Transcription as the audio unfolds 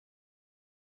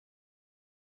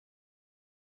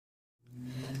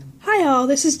y'all,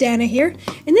 this is Dana here.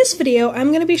 In this video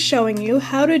I'm going to be showing you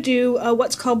how to do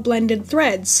what's called blended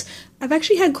threads. I've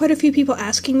actually had quite a few people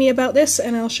asking me about this,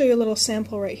 and I'll show you a little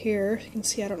sample right here. You can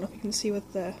see, I don't know if you can see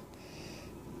with the, I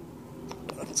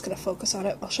don't know if it's going to focus on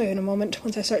it. I'll show you in a moment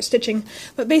once I start stitching.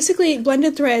 But basically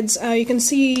blended threads, you can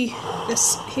see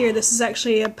this here, this is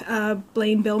actually a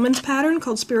Blaine Billman's pattern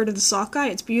called Spirit of the Sock Guy.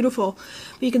 It's beautiful.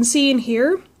 But you can see in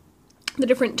here the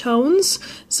different tones.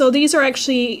 So these are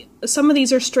actually, some of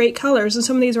these are straight colors and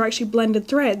some of these are actually blended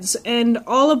threads. And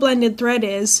all a blended thread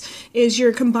is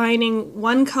you're combining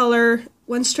one color,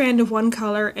 one strand of one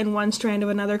color and one strand of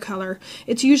another color.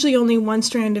 It's usually only one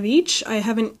strand of each. I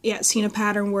haven't yet seen a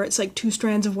pattern where it's like two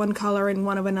strands of one color and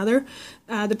one of another.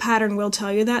 The pattern will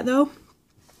tell you that though.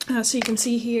 So you can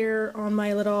see here on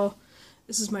my little,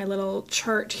 this is my little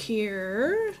chart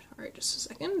here. Alright, just a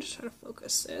second, just try to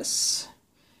focus this.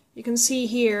 You can see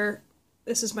here,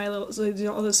 this is my little, so, you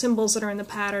know, all the symbols that are in the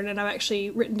pattern, and I've actually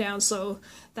written down, so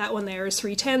that one there is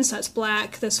 3/10, that's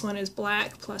black, this one is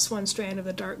black plus one strand of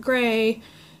the dark gray,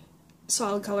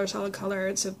 solid color,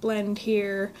 it's a blend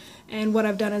here. And what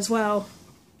I've done as well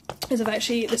is I've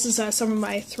actually, this is some of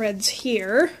my threads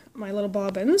here, my little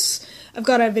bobbins. I've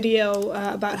got a video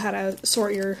about how to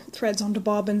sort your threads onto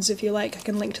bobbins if you like. I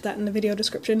can link to that in the video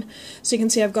description. So you can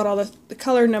see I've got all the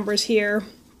color numbers here,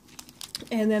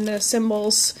 and then the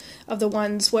symbols of the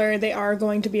ones where they are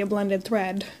going to be a blended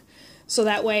thread. So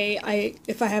that way,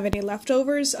 if I have any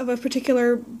leftovers of a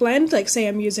particular blend, like say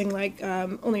I'm using like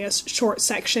only a short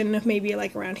section, maybe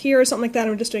like around here or something like that,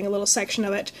 I'm just doing a little section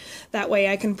of it, that way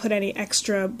I can put any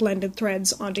extra blended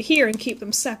threads onto here and keep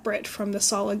them separate from the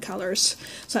solid colors.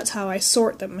 So that's how I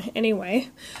sort them anyway.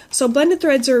 So blended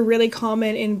threads are really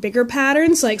common in bigger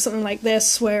patterns, like something like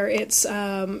this where it's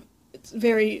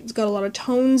it's got a lot of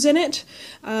tones in it.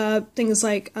 Things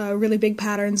like really big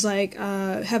patterns like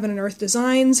Heaven and Earth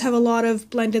Designs have a lot of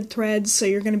blended threads, so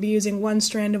you're going to be using one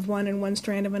strand of one and one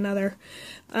strand of another.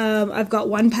 I've got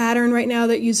one pattern right now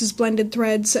that uses blended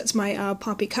threads. That's my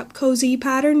Poppy Cup Cozy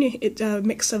pattern. It's a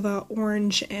mix of a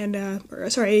orange and a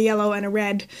yellow and a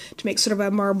red to make sort of a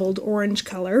marbled orange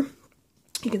color.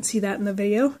 You can see that in the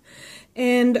video.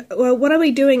 And what I'll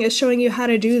be doing is showing you how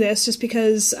to do this, just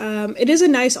because it is a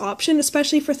nice option,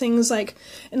 especially for things like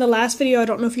in the last video, I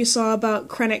don't know if you saw about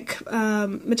Krennic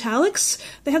metallics.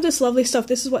 They have this lovely stuff.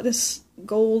 This is what this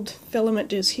gold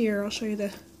filament is here. I'll show you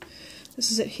this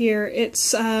is it here. It's,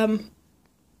 sorry,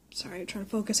 I'm trying to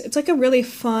focus. It's like a really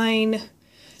fine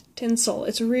tinsel.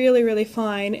 It's really, really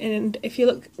fine, and if you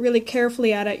look really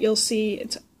carefully at it, you'll see,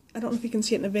 it's, I don't know if you can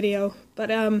see it in the video,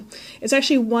 but it's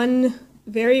actually one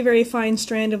very, very fine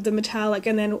strand of the metallic,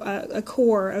 and then a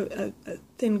core, a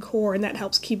thin core, and that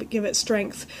helps give it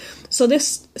strength. So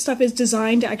this stuff is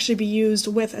designed to actually be used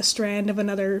with a strand of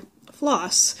another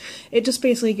floss. It just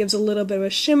basically gives a little bit of a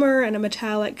shimmer and a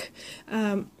metallic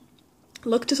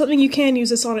look to something. You can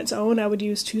use this on its own. I would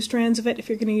use two strands of it if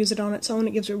you're going to use it on its own.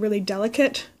 It gives a really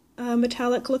delicate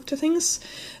metallic look to things.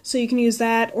 So you can use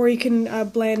that, or you can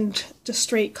blend just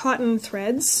straight cotton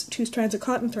threads, two strands of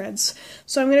cotton threads.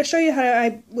 So I'm going to show you how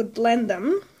I would blend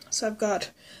them. So I've got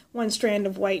one strand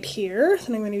of white here that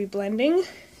I'm going to be blending,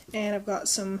 and I've got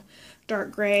some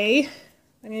dark gray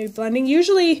I'm going to be blending.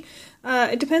 Usually,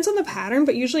 it depends on the pattern,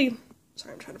 but usually,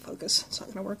 sorry, I'm trying to focus, it's not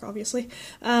going to work obviously.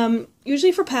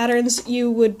 Usually for patterns you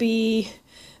would be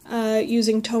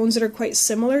using tones that are quite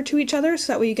similar to each other,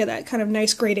 so that way you get that kind of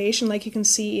nice gradation like you can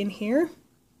see in here.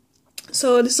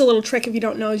 So this is a little trick if you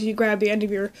don't know, is you grab the end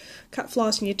of your cut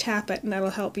floss and you tap it, and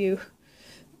that'll help you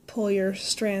pull your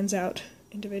strands out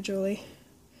individually.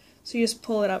 So you just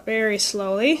pull it up very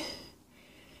slowly,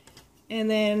 and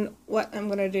then what I'm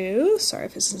going to do, sorry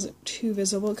if this isn't too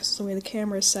visible because the way the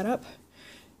camera is set up,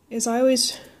 is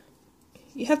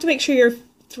you have to make sure your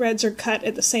threads are cut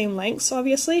at the same lengths,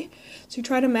 obviously. So you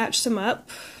try to match them up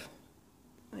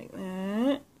like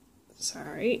that.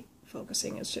 Sorry,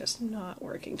 focusing is just not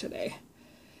working today.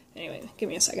 Anyway, give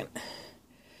me a second.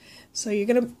 So you're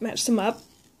going to match them up.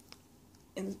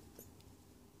 And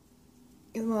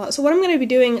so what I'm going to be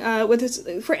doing with this,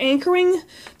 for anchoring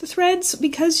the threads,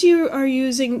 because you are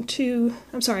using two,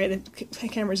 I'm sorry, the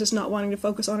camera's just not wanting to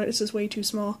focus on it, this is way too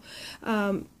small.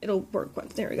 It'll work,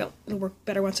 there we go, it'll work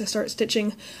better once I start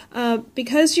stitching.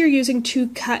 Because you're using two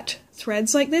cut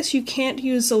threads like this, you can't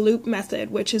use the loop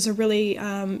method, which is a really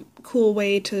cool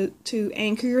way to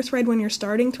anchor your thread when you're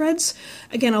starting threads.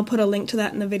 Again, I'll put a link to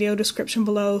that in the video description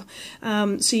below.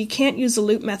 So you can't use the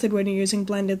loop method when you're using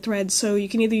blended threads, so you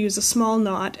can either use a small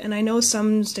knot, and I know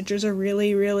some stitchers are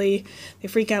really, they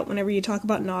freak out whenever you talk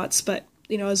about knots, but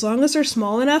you know, as long as they're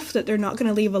small enough that they're not going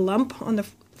to leave a lump on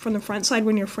from the front side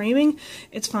when you're framing,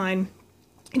 it's fine.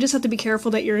 You just have to be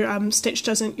careful that your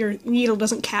your needle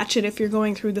doesn't catch it if you're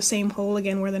going through the same hole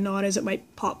again where the knot is. It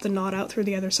might pop the knot out through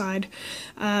the other side.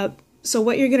 So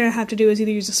what you're going to have to do is either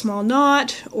use a small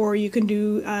knot, or you can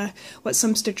do what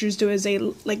some stitchers do is they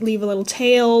leave a little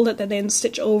tail that they then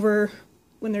stitch over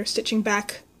when they're stitching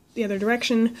back the other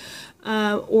direction,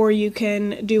 or you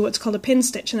can do what's called a pin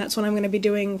stitch, and that's what I'm going to be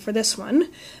doing for this one.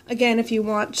 Again, if you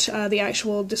want the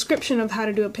actual description of how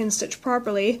to do a pin stitch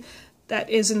properly, that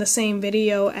is in the same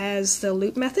video as the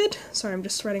loop method. Sorry, I'm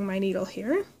just threading my needle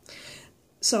here.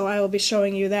 So I will be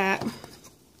showing you that.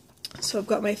 So I've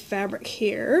got my fabric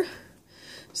here.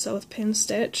 So with pin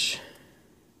stitch,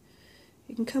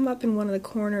 you can come up in one of the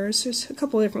corners. There's a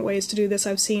couple of different ways to do this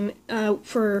I've seen.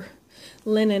 For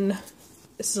linen,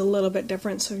 this is a little bit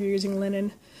different, so if you're using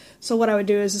linen. So what I would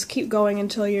do is just keep going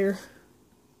until you're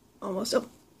almost, oh,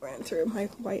 ran through. My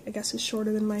white, I guess, is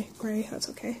shorter than my gray. That's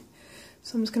okay.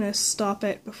 So I'm just going to stop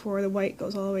it before the white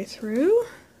goes all the way through.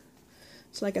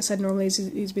 So like I said, normally these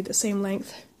would be the same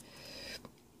length.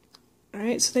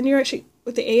 Alright, so then you're actually,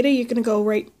 with the Aida, you're going to go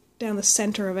right down the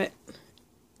center of it.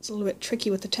 It's a little bit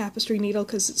tricky with the tapestry needle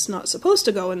because it's not supposed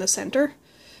to go in the center,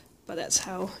 but that's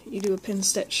how you do a pin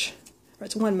stitch. Or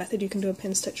it's one method you can do a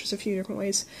pin stitch. There's a few different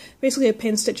ways. Basically a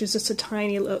pin stitch is just a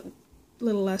tiny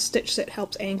little stitch that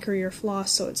helps anchor your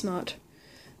floss so it's not,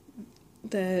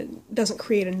 doesn't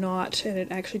create a knot, and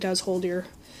it actually does hold your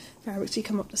fabric. So you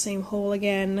come up the same hole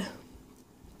again,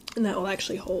 and that will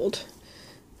actually hold.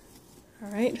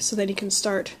 Alright, so then you can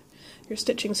start your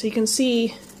stitching. So you can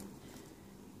see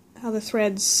how the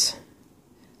threads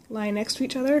lie next to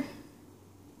each other.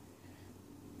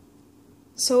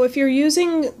 So if you're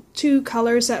using two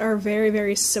colors that are very,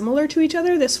 very similar to each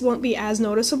other, this won't be as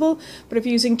noticeable, but if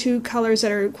you're using two colors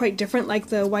that are quite different, like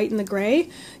the white and the gray,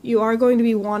 you are going to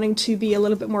be wanting to be a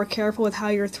little bit more careful with how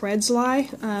your threads lie.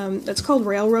 That's called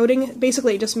railroading.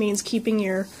 Basically, it just means keeping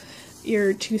your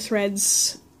two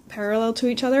threads parallel to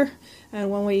each other,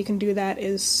 and one way you can do that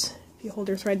is if you hold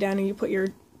your thread down and you put your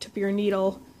tip of your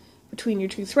needle between your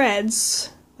two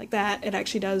threads, like that, it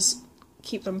actually does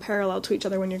keep them parallel to each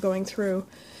other when you're going through.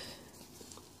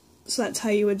 So that's how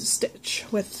you would stitch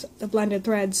with the blended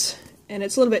threads, and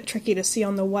it's a little bit tricky to see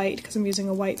on the white because I'm using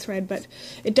a white thread, but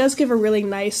it does give a really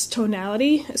nice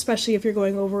tonality, especially if you're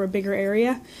going over a bigger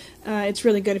area. It's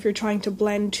really good if you're trying to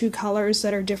blend two colors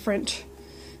that are different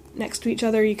next to each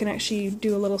other. You can actually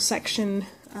do a little section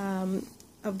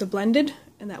of the blended,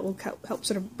 and that will help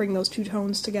sort of bring those two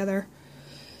tones together.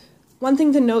 One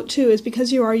thing to note too is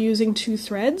because you are using two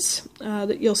threads,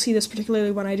 that you'll see this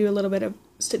particularly when I do a little bit of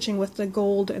stitching with the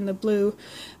gold and the blue,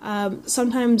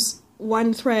 sometimes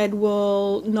one thread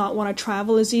will not want to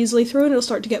travel as easily through, and it'll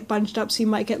start to get bunched up, so you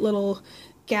might get little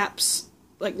gaps,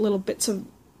 like little bits of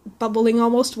bubbling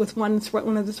almost with one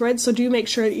of the threads. So do make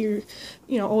sure that you're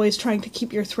always trying to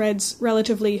keep your threads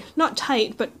relatively, not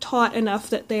tight, but taut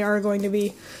enough that they are going to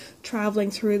be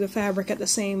traveling through the fabric at the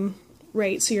same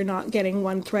rate, so you're not getting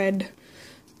one thread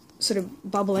sort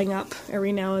of bubbling up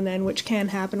every now and then, which can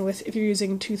happen if you're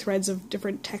using two threads of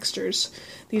different textures.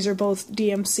 These are both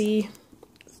DMC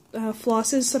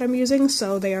flosses that I'm using,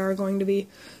 so they are going to be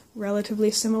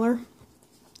relatively similar.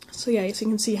 So yeah, so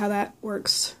you can see how that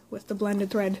works with the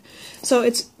blended thread. So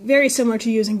it's very similar to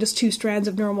using just two strands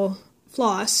of normal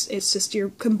floss, it's just you're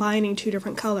combining two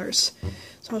different colors.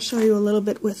 So I'll show you a little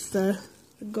bit with the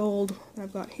gold that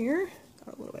I've got here.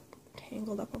 Got a little bit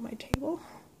tangled up on my table.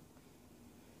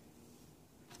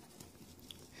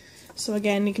 So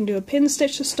again, you can do a pin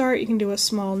stitch to start, you can do a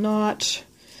small knot,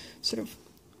 sort of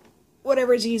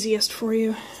whatever is easiest for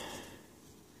you.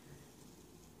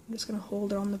 I'm just going to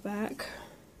hold it on the back.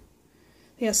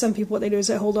 Yeah, some people, what they do is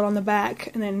they hold it on the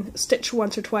back and then stitch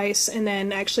once or twice and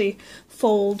then actually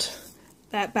fold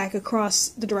that back across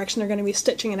the direction they're going to be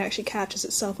stitching, and it actually catches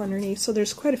itself underneath. So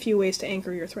there's quite a few ways to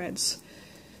anchor your threads.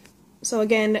 So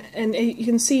again, and you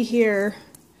can see here,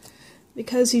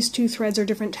 because these two threads are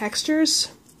different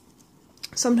textures,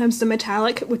 sometimes the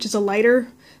metallic, which is a lighter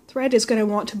thread, is going to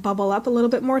want to bubble up a little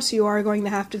bit more, so you are going to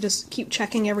have to just keep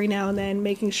checking every now and then,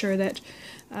 making sure that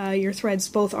your threads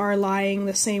both are lying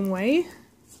the same way.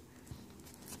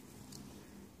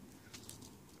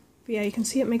 But yeah, you can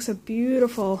see it makes a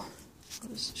beautiful,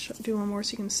 I'll just do one more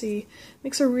so you can see,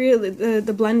 makes a really,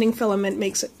 the blending filament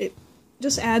makes it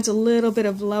just adds a little bit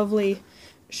of lovely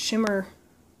shimmer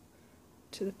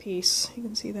to the piece. You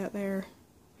can see that there.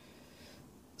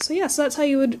 So yeah, so that's how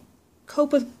you would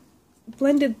cope with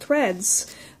blended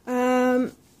threads.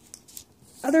 Other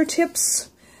tips,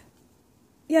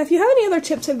 yeah, if you have any other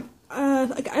tips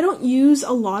like I don't use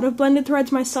a lot of blended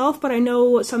threads myself, but I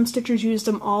know some stitchers use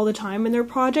them all the time in their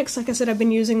projects. Like I said, I've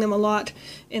been using them a lot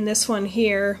in this one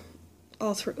here,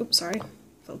 all through, oops, sorry,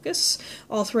 focus,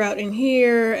 all throughout in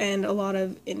here, and a lot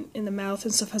of, in the mouth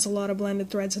and stuff has a lot of blended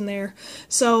threads in there.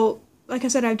 So, like I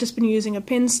said, I've just been using a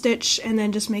pin stitch and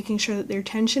then just making sure that their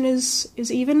tension is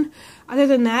even. Other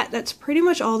than that, that's pretty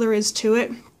much all there is to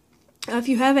it. If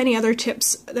you have any other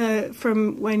tips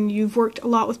from when you've worked a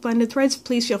lot with blended threads,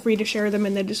 please feel free to share them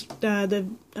in the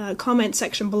comment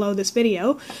section below this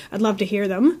video. I'd love to hear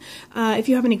them. If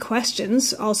you have any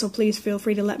questions, also please feel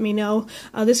free to let me know.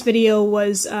 This video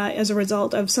was as a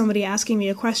result of somebody asking me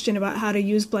a question about how to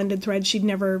use blended threads. She'd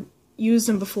never used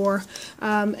them before,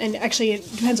 and actually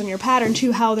it depends on your pattern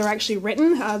too, how they're actually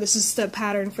written. This is the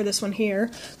pattern for this one here,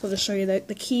 so I'll just show you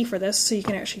the key for this so you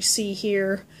can actually see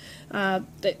here.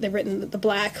 They've written the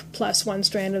black plus one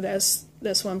strand of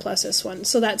this one plus this one.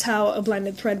 So that's how a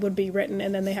blended thread would be written,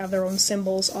 and then they have their own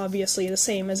symbols, obviously the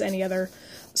same as any other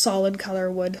solid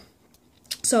color would.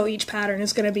 So each pattern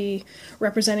is going to be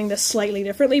representing this slightly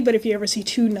differently, but if you ever see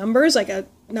two numbers, like a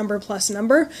number plus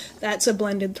number, that's a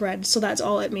blended thread. So that's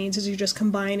all it means, is you're just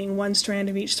combining one strand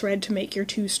of each thread to make your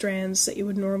two strands that you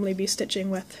would normally be stitching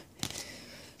with.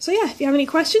 So yeah, if you have any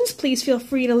questions, please feel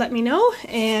free to let me know,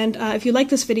 and if you like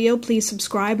this video, please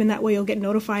subscribe, and that way you'll get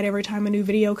notified every time a new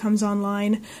video comes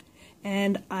online,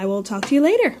 and I will talk to you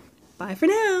later. Bye for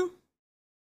now!